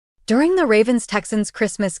During the Ravens-Texans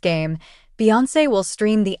Christmas game, Beyoncé will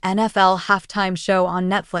stream the NFL halftime show on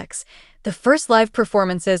Netflix. The first live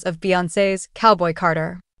performances of Beyoncé's Cowboy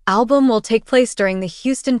Carter album will take place during the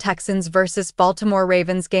Houston Texans vs. Baltimore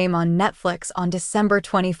Ravens game on Netflix on December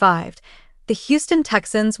 25. The Houston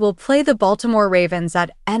Texans will play the Baltimore Ravens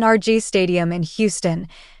at NRG Stadium in Houston,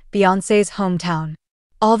 Beyoncé's hometown.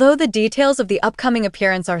 Although the details of the upcoming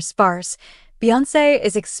appearance are sparse, Beyoncé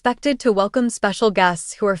is expected to welcome special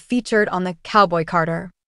guests who are featured on the Cowboy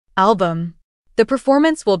Carter album. The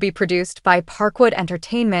performance will be produced by Parkwood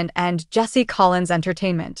Entertainment and Jesse Collins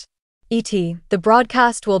Entertainment. The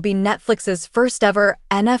broadcast will be Netflix's first-ever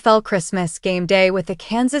NFL Christmas game day, with the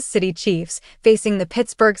Kansas City Chiefs facing the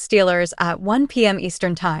Pittsburgh Steelers at 1 p.m.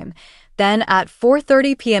 Eastern Time. Then at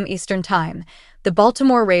 4:30 p.m. Eastern Time, the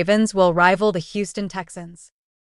Baltimore Ravens will rival the Houston Texans.